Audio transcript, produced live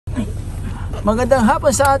Magandang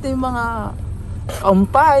hapon sa ating mga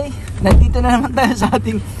kaumpay. Nandito na naman tayo sa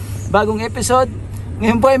ating bagong episode.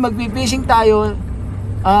 Ngayon po ay magpipishing tayo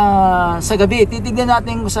sa gabi. Titignan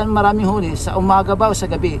natin kung saan maraming huli, sa umaga ba o sa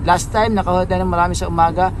gabi. Last time nakahuli tayo ng marami sa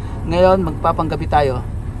umaga. Ngayon magpapanggabi tayo.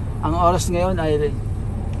 Ang oras ngayon ay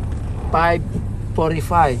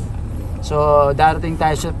 5:45. So darating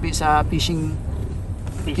tayo sa fishing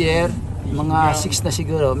pier, mga 6 na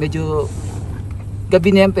siguro. Medyo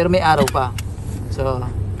gabi na yan pero may araw pa. So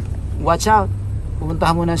watch out.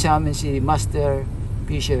 Pupuntahan muna sa amin si Master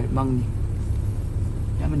Fisher Mangni.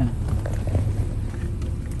 Yaman na.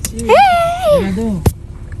 Hey!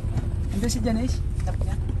 Ando si Janice? Tapos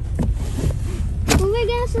niya?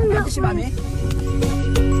 Bumigyan sa sundo. Ando si Mami?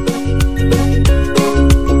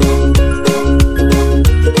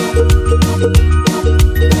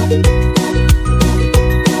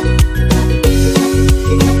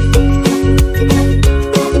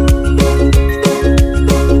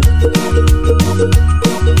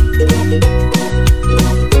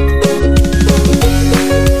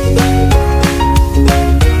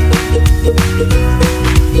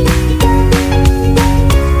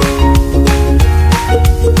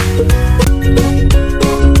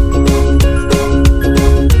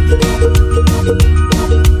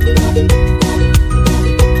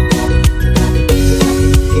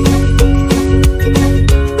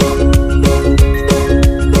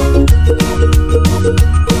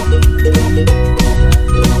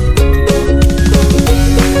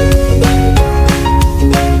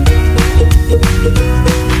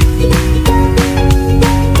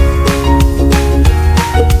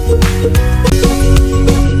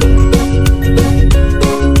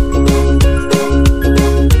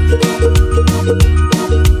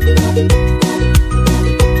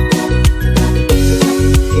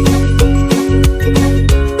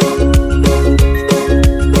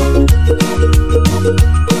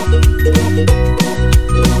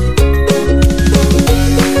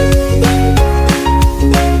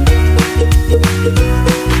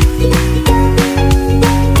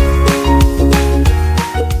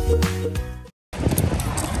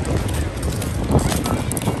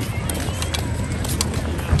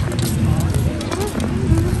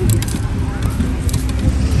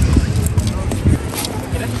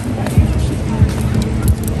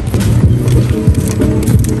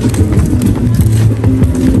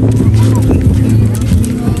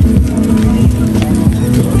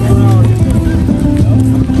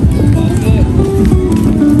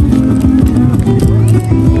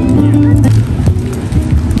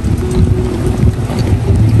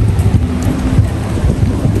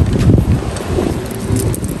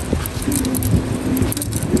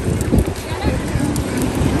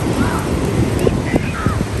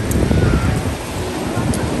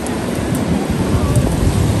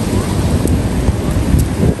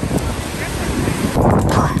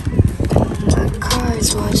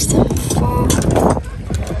 Watch them fall.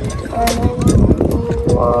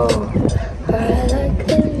 Whoa, I like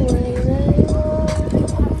the way they walk.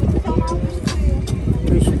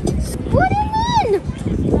 What do you mean?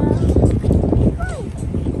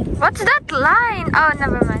 What's that line? Oh,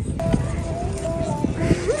 never mind.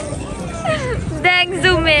 Dang,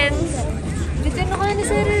 zoom in. Dito na kayo na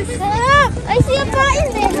sa ay, siya kain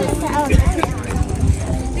din.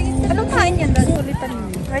 Anong kain yan? Sulitan mo.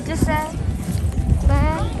 What you say?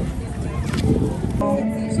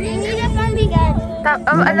 Hindi na pambigat.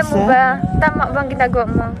 Alam mo ba? Tama bang ginagawa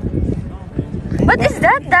mo? What is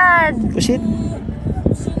that, Dad? Pusit.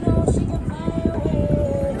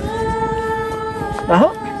 Taho?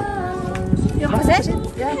 Yung pusit?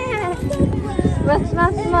 Mas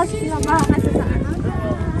lama kasi sa ano?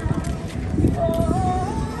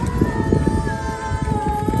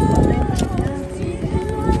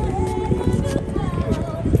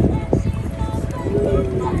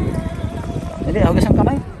 Hindi, hugas ang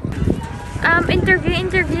kamay.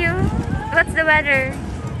 Interview. What's the weather?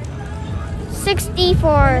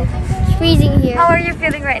 64. It's freezing here. How are you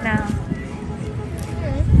feeling right now?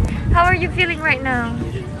 How are you feeling right now?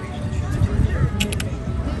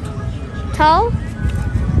 Tall?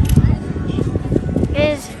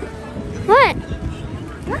 Is what?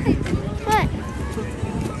 What?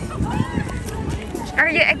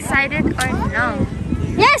 Are you excited or no?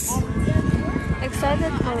 Yes.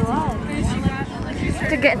 Excited for what?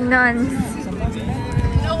 To get none.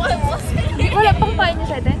 Wala pang pain niya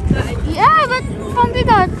sa atin? Yeah, but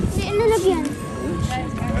pambigat. Inalagyan.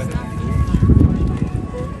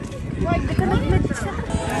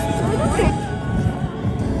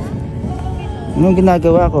 Anong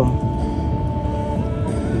ginagawa ko?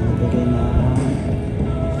 Lagay na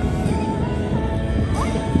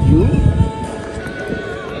you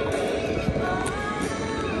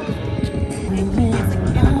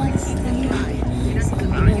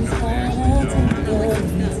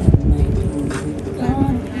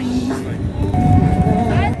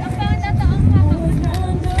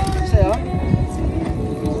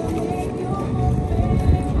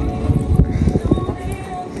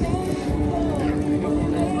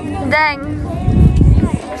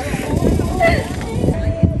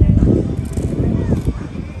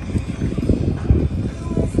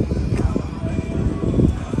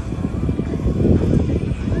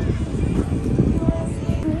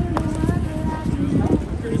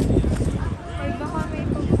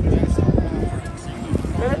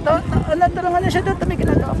tulungan na siya doon. May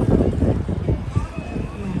ginagawa ko.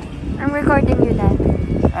 I'm recording you, Dad.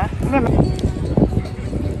 Ha?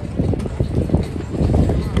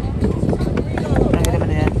 Tanggalin mo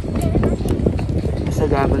na yan. Basta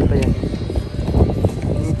gabal pa yan.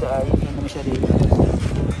 Dito ay, ano mo siya dito.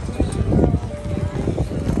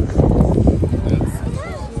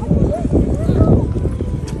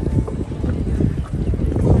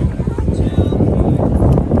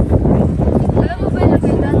 Alam mo ba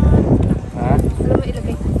ilagay, Dad? Ha? Alam mo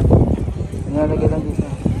ilagay? Nilalagay lang dito.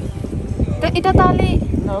 Itatali.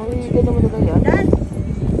 No, ganda mo na lang yan. Dad?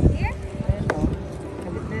 Here? Ayan o.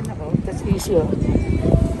 Kalit na yun ako. That's easy o.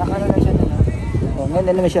 Nakano na siya na. O,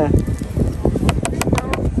 ngayon na naman siya.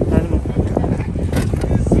 Ano mo?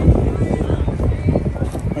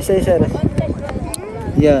 Isa.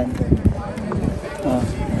 Yan. O,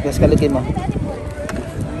 tapos kalikin mo.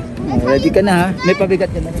 O, ready ka na ha. May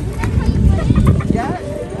pabigat yan na rin. Yan.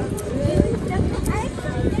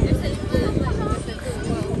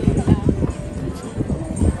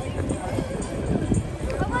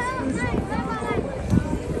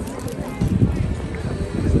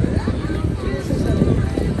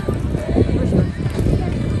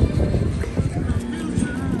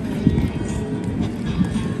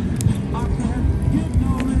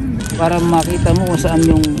 Para makita mo kung saan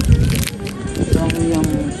yung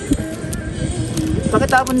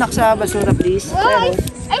pakitapon nak sa basura please. Oh,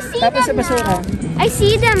 I see Tapos sa them basura. now. I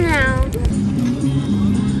see them now.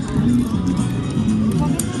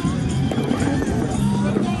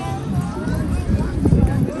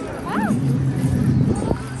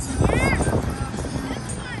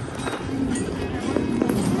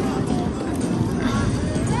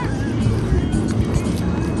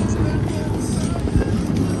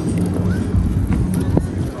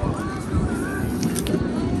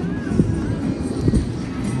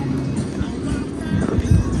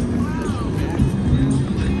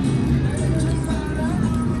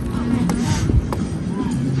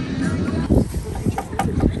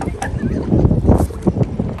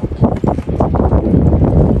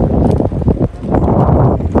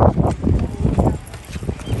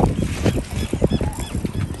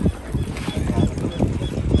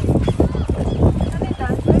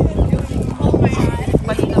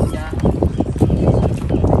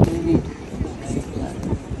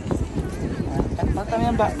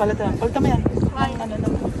 Palita mo yan. Ano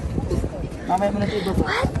naman. Mamaya mo na ito iba po.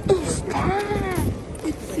 What is that?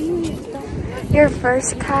 Your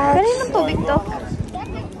first catch? Kanina tubig to?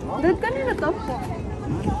 Dad, kanina to?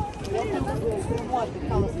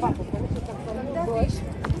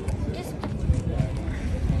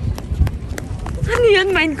 Ano yun?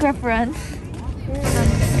 Minecraft run?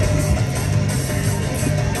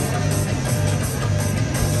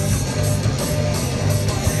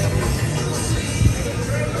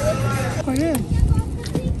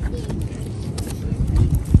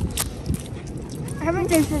 I haven't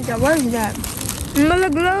tasted that. What is that?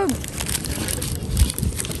 Malaglag.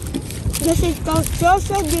 This is so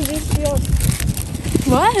delicious.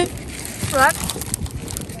 What? What?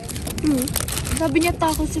 Sabi niya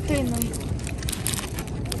takot si Tenoy.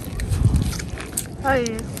 Ay.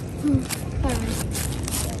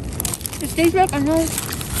 It tastes like ano?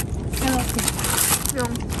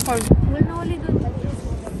 Yung Hard. wala ulit doon.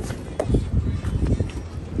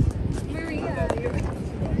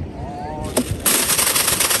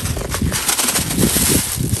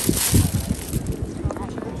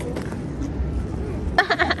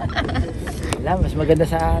 Wala, mas maganda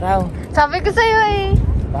sa araw. Sabi ko sa'yo eh.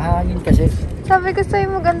 Mahangin kasi. Sabi ko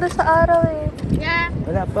sa'yo maganda sa araw eh. Yeah.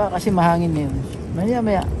 Wala pa kasi mahangin na yun.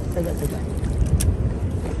 Maya. Taga.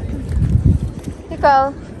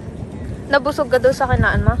 Ikaw, nabusog ka doon sa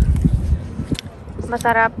kinaan mo?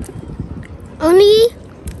 Masarap. Only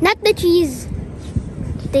not the cheese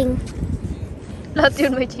thing. Lahat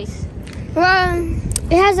yun may cheese. Well,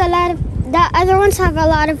 it has a lot of. The other ones have a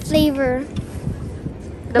lot of flavor.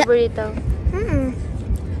 The burrito.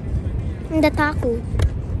 The taco.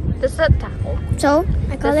 That's a taco. So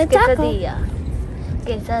I call That's it taco. quesadilla.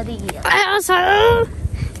 Quesadilla. I also.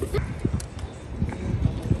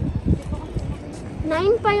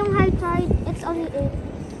 9 pa yung high tide. It's only 8.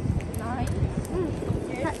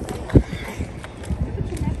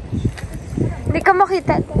 9? Hindi ka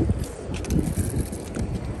makita.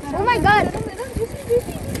 Oh my god!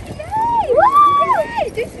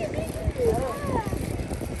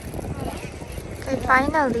 Okay,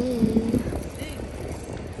 finally.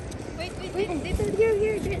 Wait.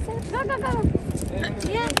 Here. Go.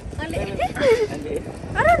 Yeah.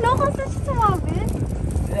 I don't know kung saan siya sumabit.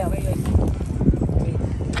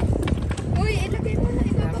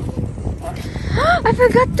 I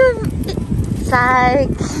forgot to Psych!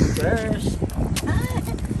 First.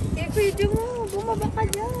 I-video mo. Bumaba ka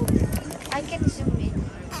dyan. I can zoom in.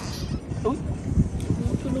 Uy.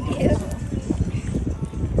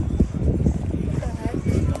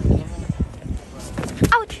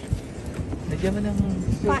 Ouch! Lagyan mo ng...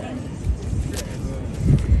 Pain.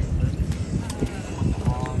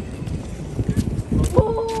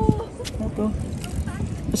 Oh! Ano to?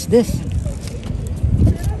 What's this?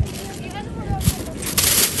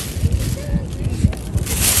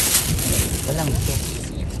 Walang ito.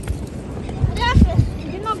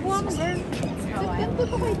 Ginagawa mo, girl. Ganito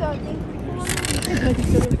ko kay dati.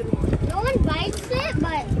 No one bites it,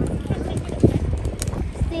 but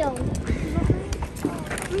still.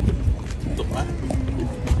 Ito pa?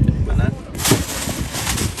 Banan?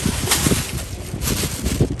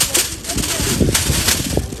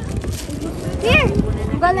 Here!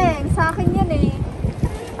 Galing, sa akin yan eh.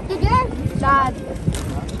 Sige! Dad.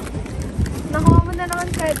 Nakuha mo na naman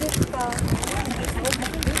credit ka.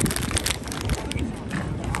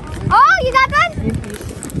 Oh, you got one?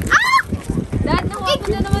 Ah! Dad, nakuha mo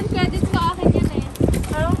na naman credit ka. Akin yan eh.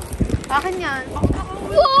 Ano? Akin yan.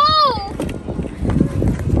 Wow!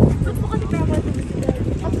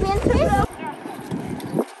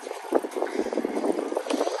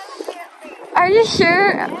 Are you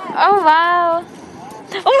sure? Oh, wow.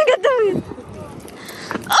 Oh my God, don't.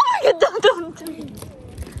 Oh my God, don't.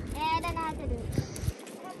 I don't know how to do it.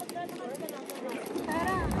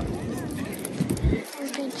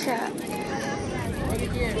 Good job.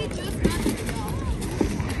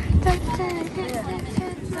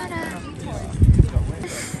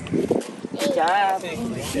 Good job.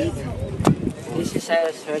 This is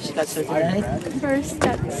our first cut for tonight. First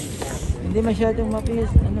cuts. Hindi masyadong mapis.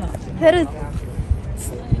 Ano? Pero,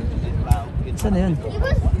 Saan na yun? It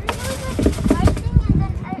was fighting and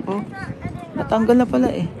then Oh, natanggal na pala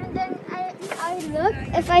eh. and then I looked.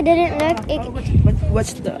 If I didn't look, it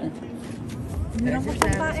What's the...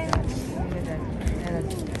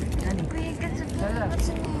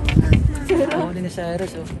 Huli na sa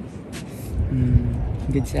Eros, oh.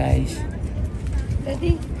 Good size.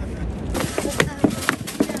 ready?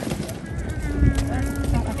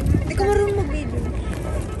 Hindi ko marunong mag-video.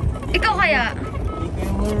 Ikaw kaya? Hindi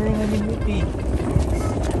kayo marunong manimuti.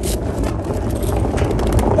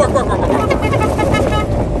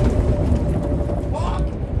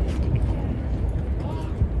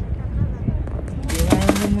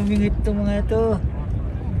 Kailangan mo mamingit itong mga ito.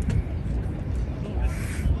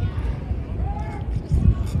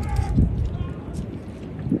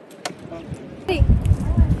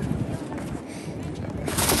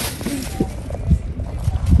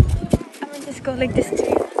 I'm gonna just go like this to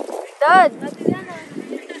you. Dad!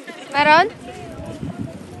 Meron?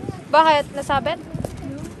 Bakit? Nasabit?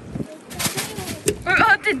 We're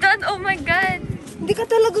out to done. Oh my God. Hindi ka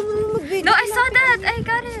talaga marunong mag-video. No, I saw that. I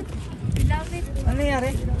got it. Ano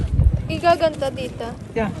nangyari? Igaganta dito.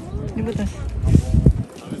 Yeah, yung butas.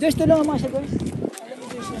 Joyce, tulungan mo siya, Joyce.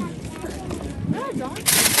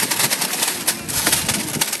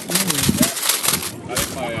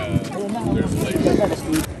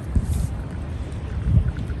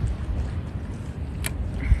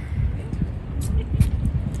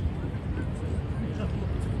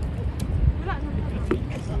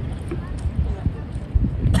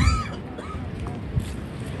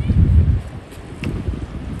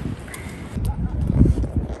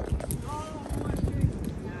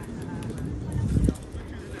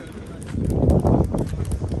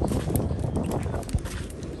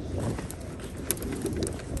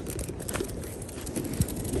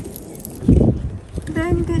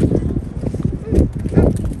 Damn good.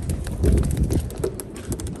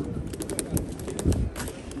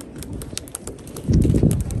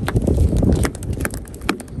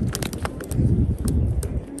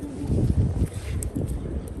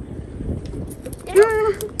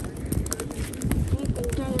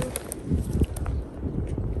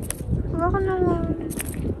 Baka naman.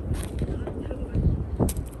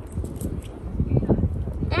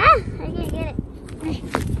 Ah, I can't get it.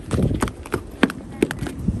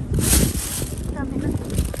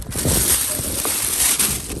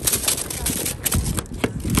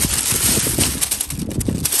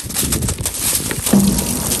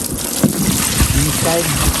 Inside.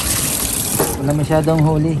 Wala masyadong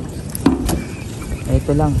huli.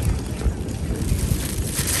 Ito lang.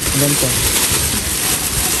 Ilan to?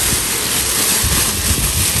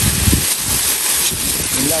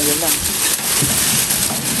 Yan lang.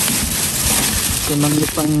 Kasi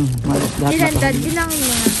manglip pang malas lahat Ilan, na Dad? pang- Bilangin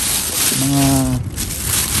mo nga. mga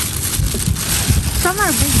Summer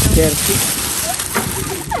break. 30.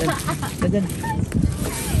 Dyan.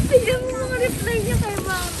 Bigyan mo mga i-try niya kay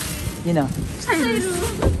Mami. Yun o. Cyrus.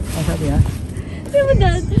 Ang sabi ha? Di ba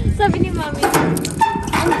dad? Sabi ni Mami,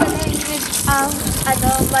 ang galing with,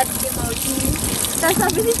 mad emoji. Tapos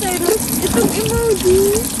sabi ni Cyrus, itong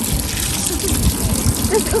emoji.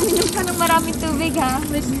 Tapos uminom ka ng maraming tubig ha,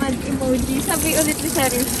 with mad emoji. Sabi ulit ni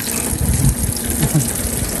Cyrus.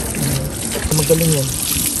 Magaling yan.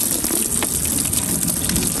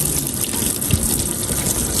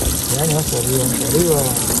 Yan o, sariwa, sariwa.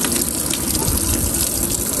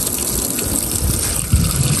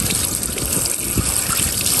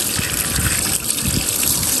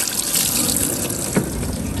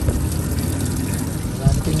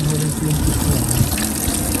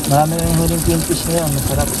 Marami yung huling pinfish niya.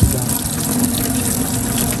 Masarap sila.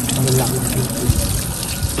 Malalaki yung pinfish.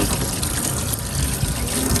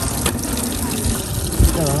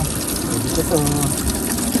 Ito. Ito.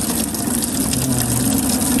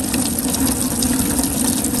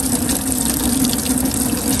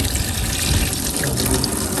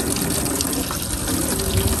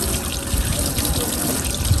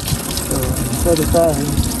 Ito tayo.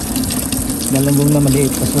 Nalanggong na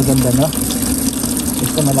maliit. Mas maganda, no?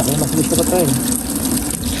 Gusto malaki, mas gusto ko tayo.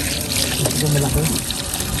 Gusto malaki.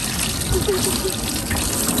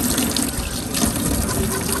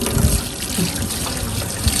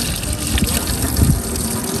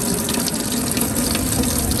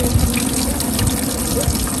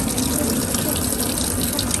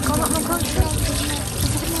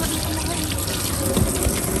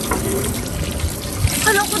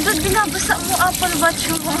 Alam ko doon binabasa mo Apple Watch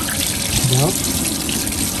mo. Ano?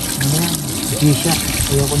 Hindi siya.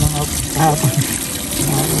 Ayoko ng hapon.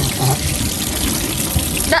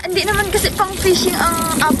 Hindi naman kasi pang fishing ang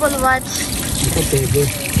Apple Watch. Ito pwede.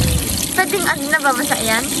 Pwedeng nababasa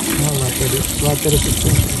yan? Water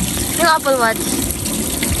resistant. Yung Apple Watch.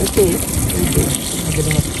 Okay. Pwede.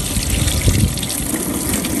 Magaling ako.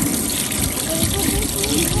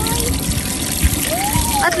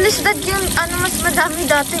 At least that yun, mas madami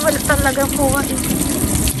dati. Wala talaga kuha eh.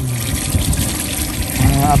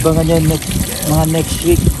 Abangan nyo mga next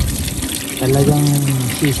week. Talagang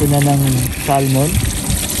season na ng salmon.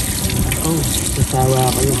 Oh,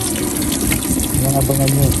 sasawa kayo. Yung abangan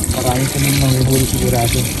nyo. Marami sa mga manguhuli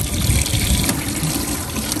sigurado.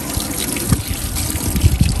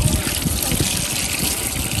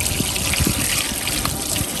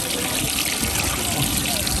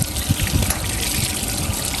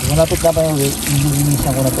 Malapit na pa yung week.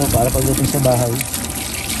 Nilinisan ko na to para pagdating sa bahay.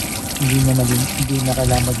 Hindi na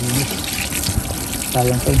kailangan maglinis.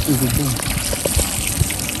 Sayang pa yung tubig din.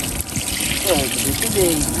 So,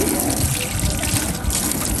 today.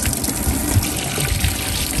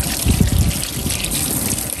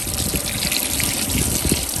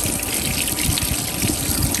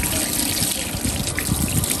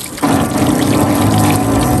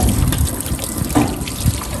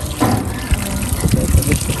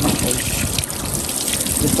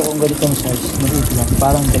 Gusto kong ganitong size. Maliit lang.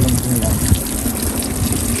 Parang ganun din lang.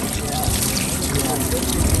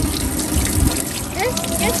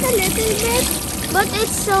 It's a little bit, but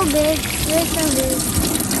it's so big. It's so big.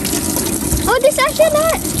 Oh, this actually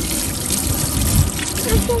not.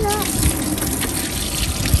 Actually not.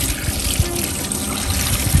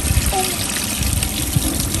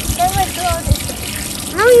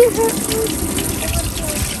 No, you have to.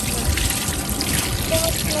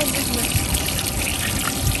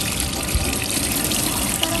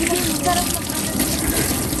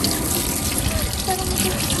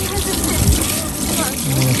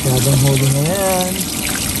 Masyadong huli na yan.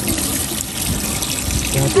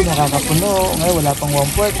 Dati nakakapuno. Ngayon wala pang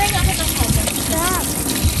 1/4.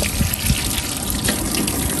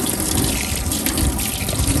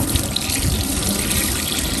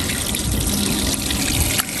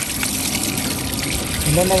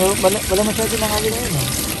 Wala masyado ng hali na yun.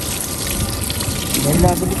 Dahil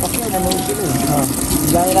nabili pa ko. Nanood sila eh.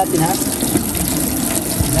 Bilangin natin ha.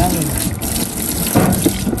 Bilangin.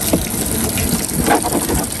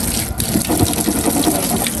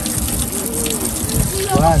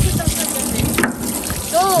 One.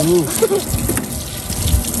 Two.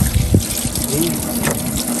 Three.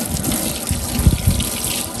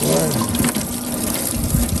 Four.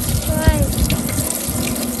 Five.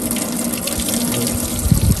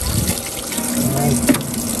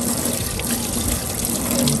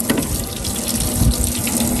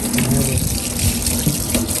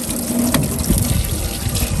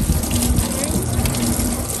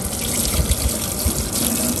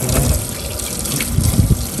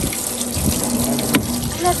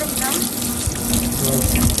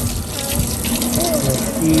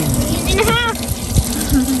 And a half.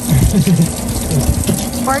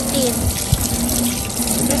 14.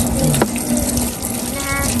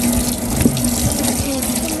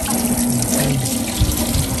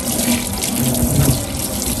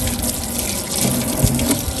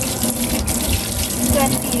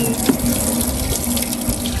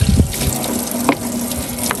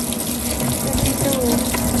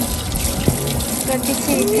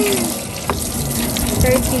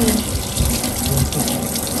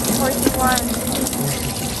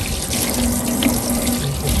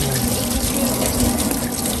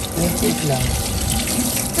 Lang.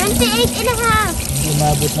 28 and a half. Hindi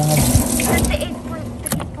umabot ng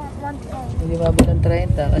 28.3.14. hindi umabot ng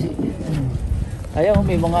 30 kasi ayaw,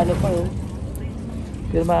 may mga ano pa oh.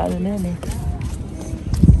 Pero maano na yun eh.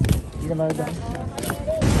 Hindi na maganda.